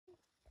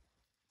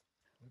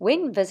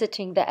When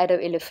visiting the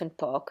Addo Elephant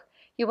Park,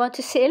 you want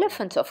to see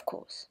elephants, of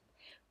course.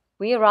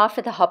 We arrived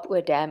at the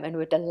Hapoor Dam and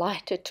were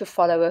delighted to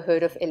follow a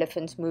herd of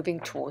elephants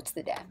moving towards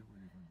the dam.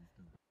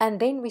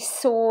 And then we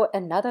saw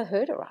another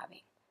herd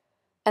arriving.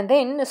 And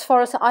then, as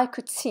far as the eye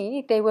could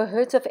see, there were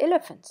herds of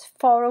elephants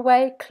far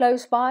away,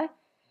 close by.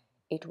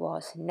 It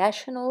was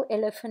National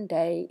Elephant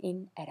Day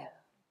in Addo.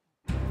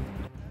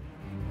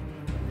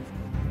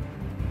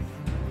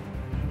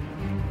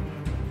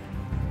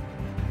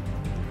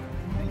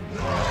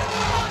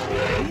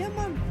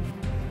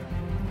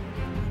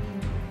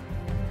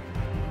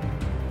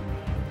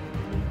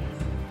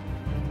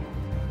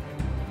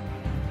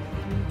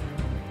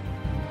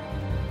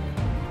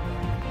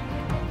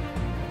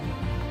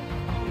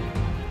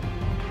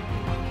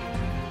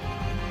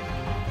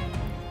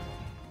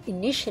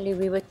 Initially,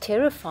 we were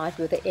terrified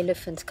with the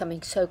elephants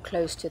coming so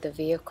close to the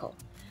vehicle.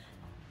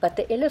 But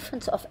the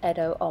elephants of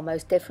Addo are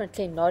most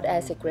definitely not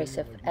as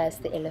aggressive as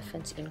the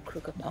elephants in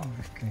Kruger Park.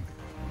 Okay.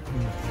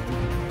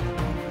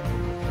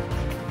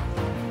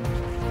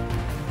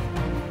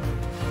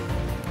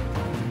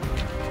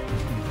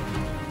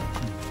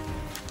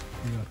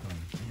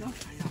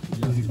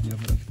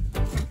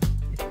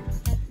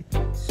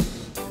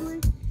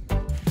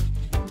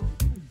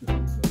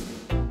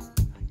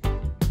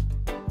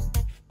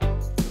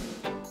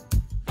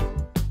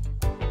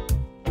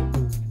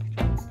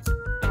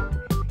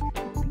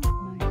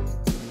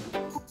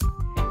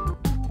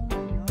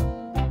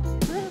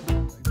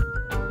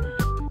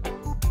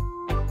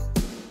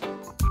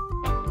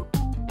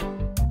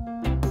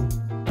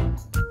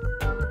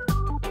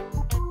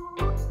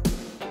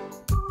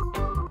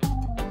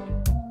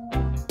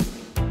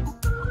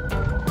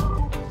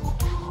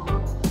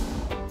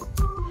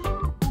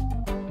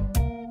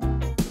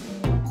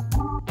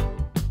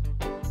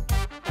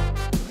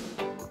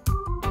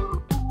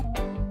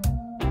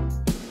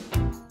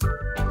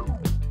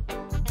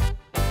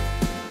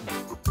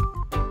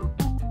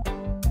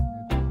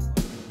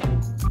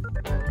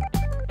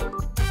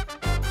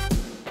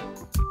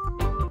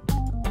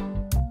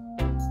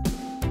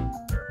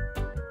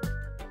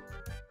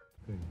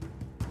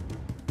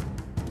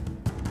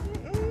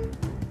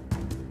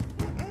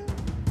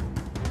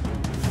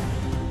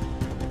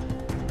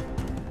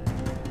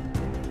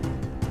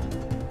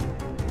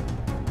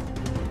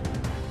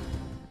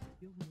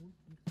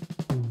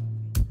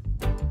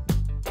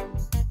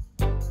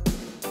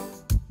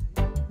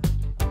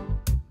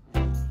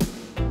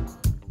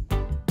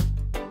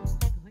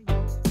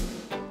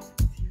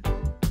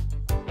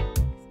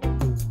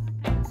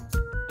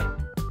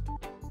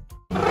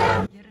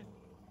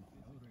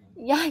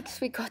 Yikes,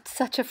 we got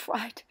such a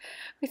fright.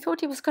 We thought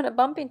he was going to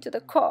bump into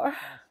the car.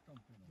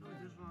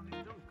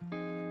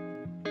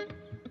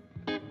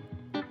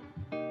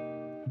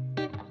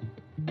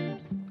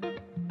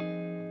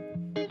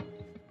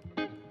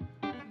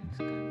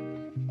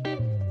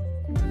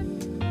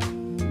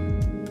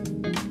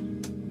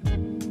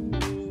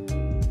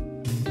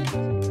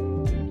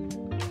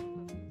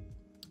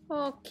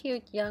 Oh,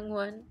 cute young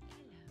one.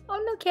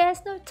 Oh, look, he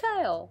has no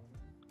tail.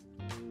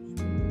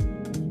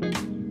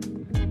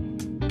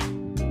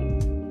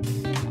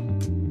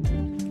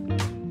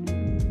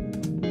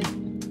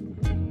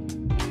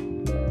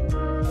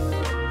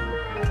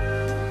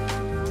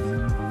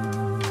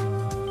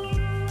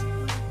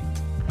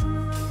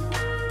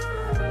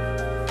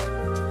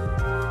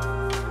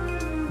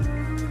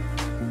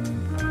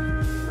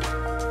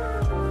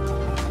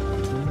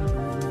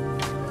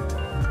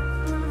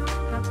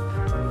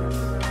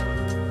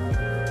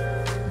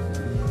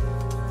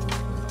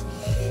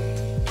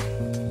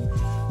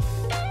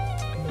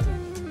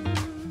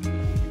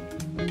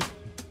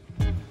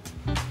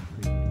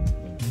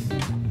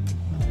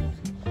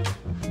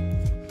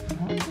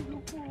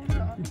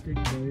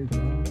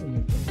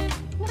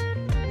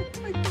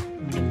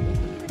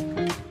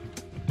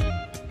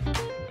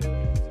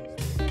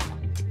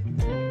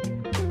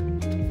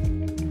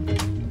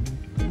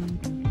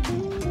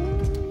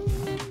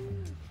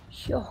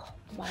 Sure,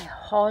 my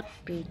heart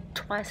beat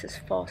twice as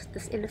fast.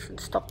 This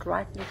elephant stopped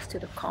right next to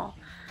the car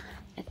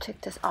and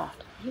checked us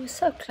out. He was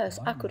so close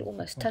I could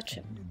almost touch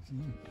him.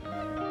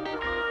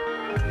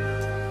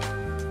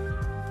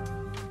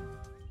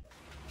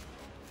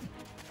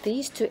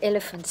 These two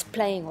elephants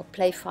playing or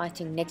play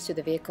fighting next to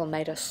the vehicle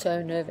made us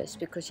so nervous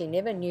because you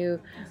never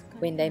knew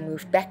when they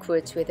moved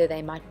backwards whether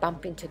they might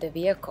bump into the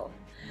vehicle.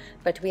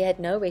 But we had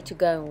nowhere to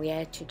go and we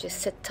had to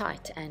just sit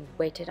tight and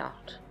wait it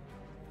out.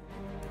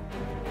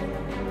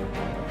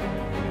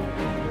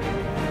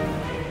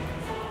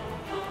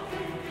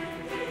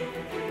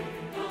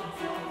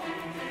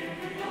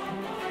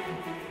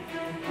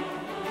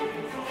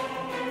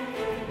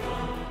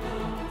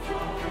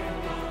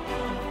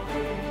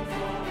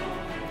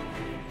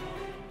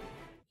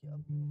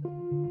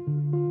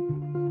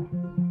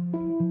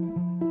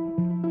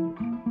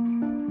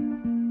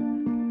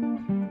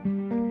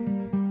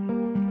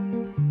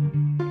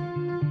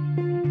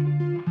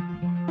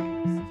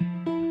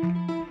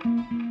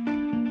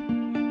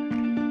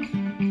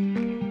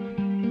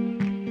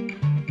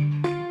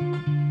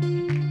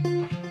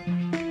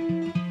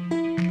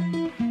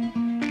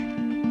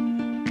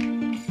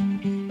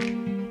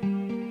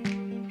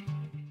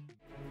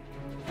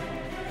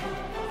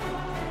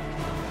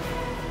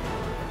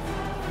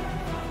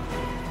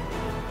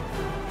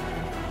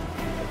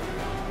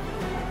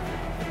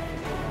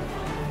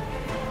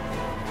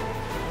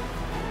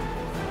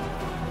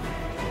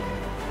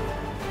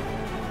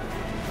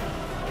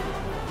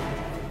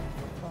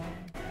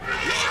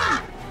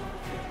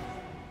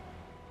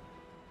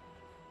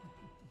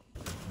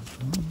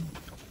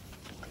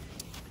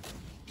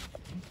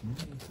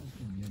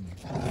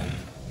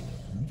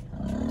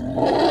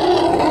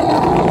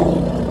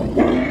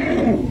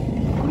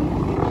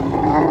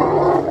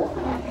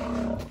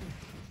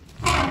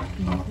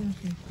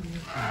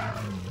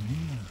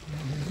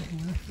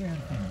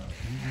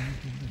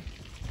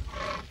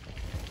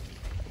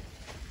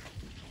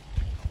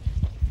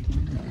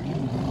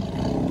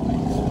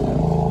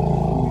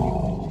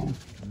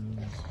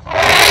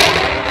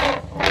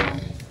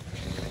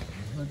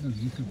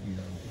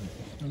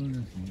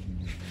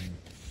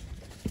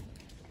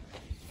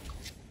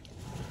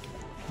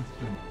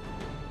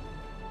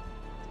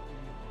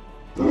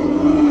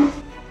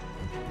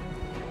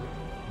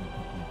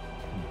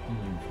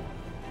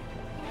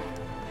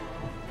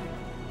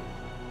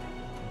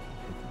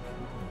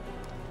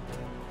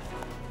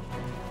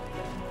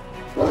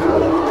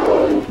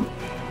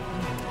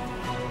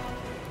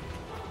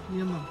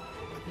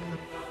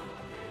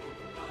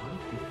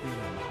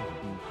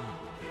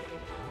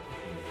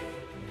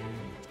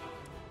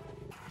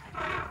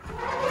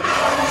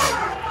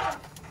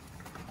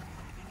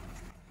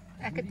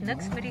 Ek het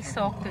niks met die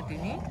saak te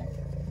doen nie.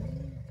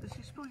 Dis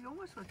die spul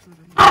jonges wat so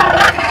doen.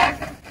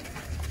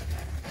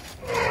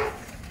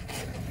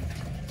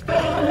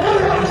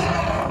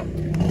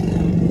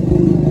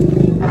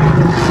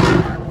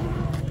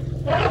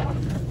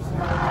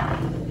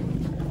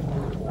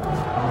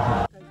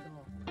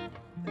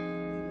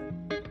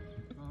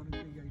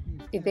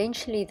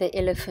 Eventually the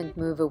elephant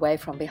move away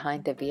from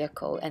behind the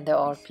vehicle and they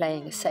are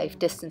playing a safe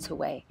distance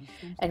away,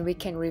 and we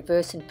can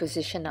reverse and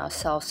position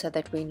ourselves so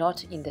that we're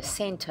not in the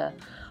center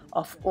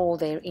of all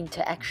their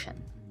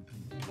interaction.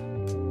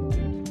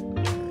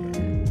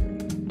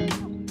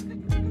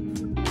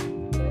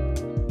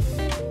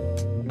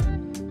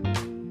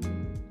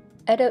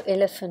 Addo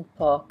Elephant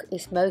Park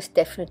is most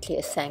definitely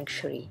a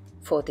sanctuary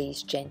for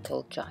these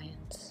gentle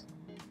giants.